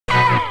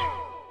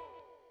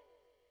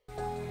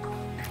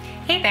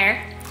Hey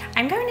there,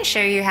 I'm going to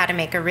show you how to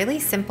make a really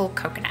simple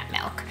coconut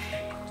milk.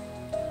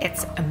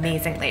 It's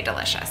amazingly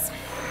delicious.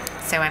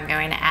 So I'm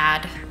going to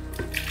add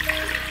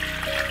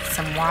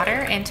some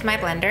water into my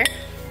blender,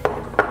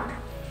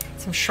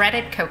 some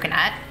shredded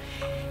coconut,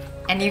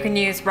 and you can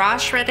use raw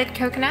shredded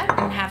coconut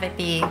and have it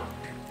be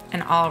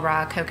an all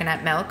raw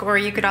coconut milk, or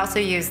you could also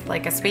use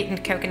like a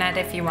sweetened coconut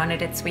if you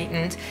wanted it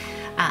sweetened.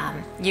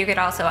 You could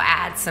also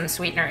add some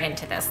sweetener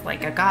into this,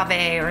 like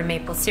agave or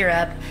maple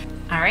syrup.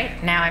 All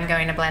right, now I'm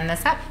going to blend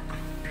this up.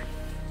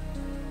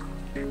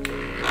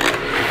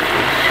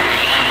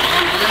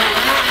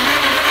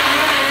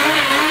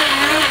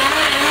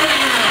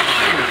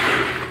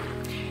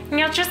 And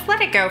you'll just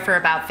let it go for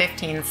about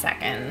 15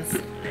 seconds,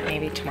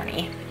 maybe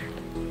 20.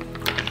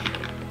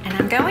 And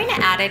I'm going to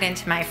add it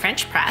into my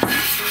French press.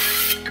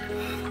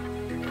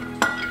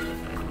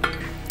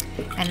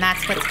 And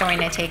that's what's going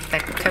to take the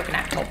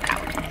coconut pulp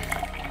out.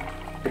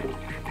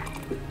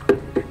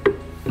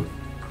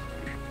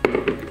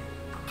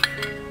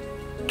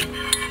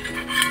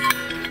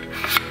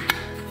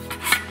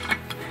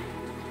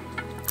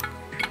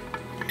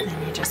 And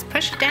then you just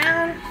push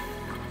down,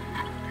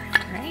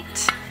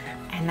 right?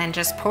 And then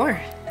just pour.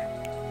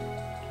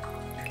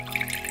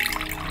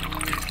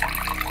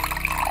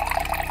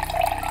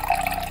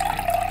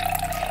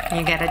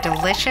 You get a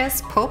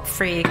delicious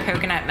pulp-free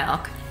coconut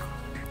milk.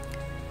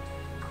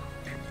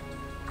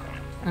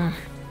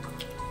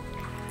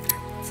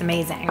 It's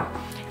amazing.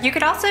 You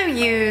could also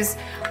use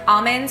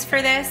almonds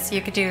for this.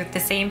 You could do the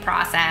same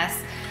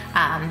process,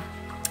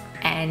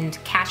 and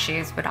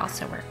cashews would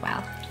also work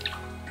well.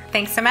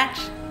 Thanks so much.